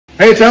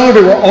Hey, it's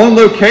Ellerby. We're on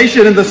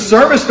location in the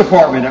service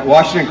department at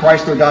Washington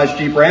Chrysler Dodge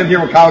Jeep Ram here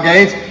with Kyle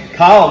Gaines.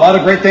 Kyle, a lot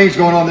of great things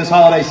going on this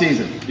holiday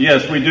season.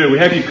 Yes, we do. We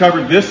have you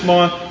covered this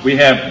month. We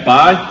have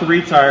buy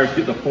 3 tires,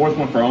 get the 4th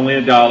one for only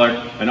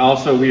 $1. And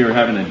also we are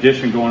having an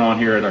addition going on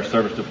here at our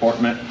service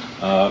department.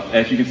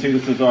 As you can see,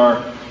 this is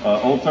our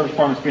old service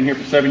department. It's been here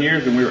for 7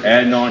 years, and we're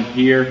adding on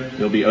here.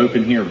 It'll be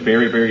open here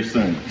very, very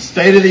soon.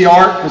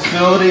 State-of-the-art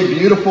facility,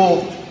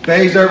 beautiful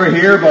bays over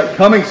here, but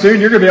coming soon,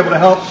 you're going to be able to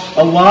help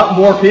a lot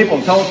more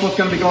people. Tell us what's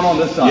going to be going on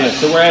this side.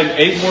 Yes, so we're adding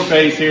 8 more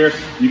bays here.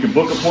 You can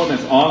book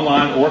appointments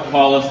online or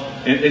call us.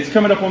 And it's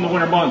coming up on the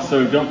winter months,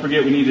 so don't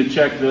forget we need to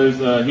check those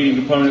heating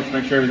components,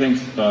 make sure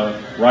everything's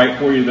right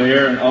for you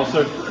there. And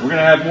also, we're going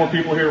to have more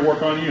people here to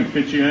work on you and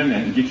fit you in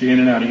and get you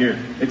in and out of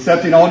here.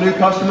 Accepting all new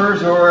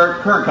customers or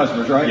current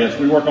customers, right? Yes,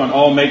 we work on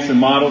all makes and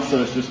models,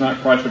 so it's just not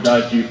Chrysler,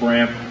 Dodge, Jeep,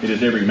 Ram. It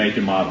is every make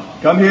and model.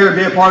 Come here and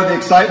be a part of the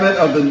excitement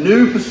of the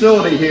new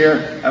facility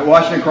here at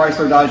Washington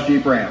Chrysler Dodge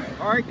Jeep Ram.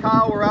 All right,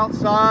 Kyle, we're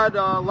outside.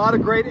 A lot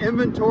of great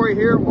inventory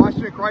here at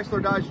Washington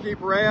Chrysler Dodge Jeep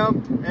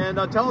Ram.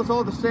 And tell us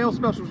all the sales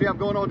specials you have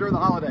going on during the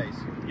holidays.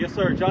 Yes,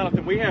 sir,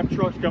 Jonathan. We have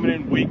trucks coming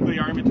in weekly.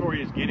 Our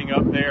inventory is getting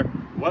up there.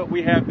 What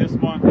we have this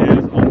month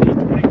is on the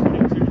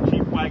 2022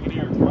 Jeep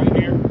Wagoneer. It's right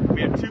here.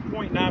 We have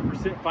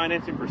 2.9%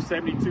 financing for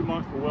 72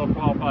 months for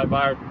well-qualified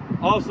buyers.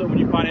 Also, when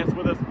you finance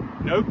with us,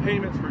 no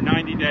payments for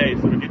 90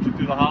 days. So it'll get you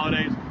through the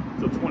holidays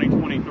till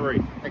 2023.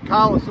 And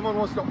Kyle, if someone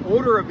wants to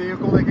order a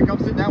vehicle, they can come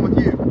sit down with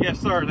you. Yes,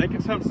 sir. They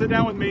can come sit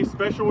down with me,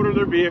 special order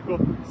their vehicle,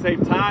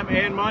 save time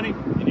and money,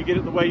 and you get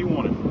it the way you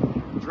want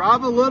it.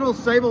 Drive a little,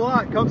 save a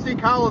lot. Come see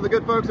Kyle and the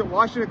good folks at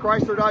Washington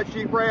Chrysler Dodge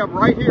Jeep Ram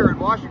right here in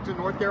Washington,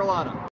 North Carolina.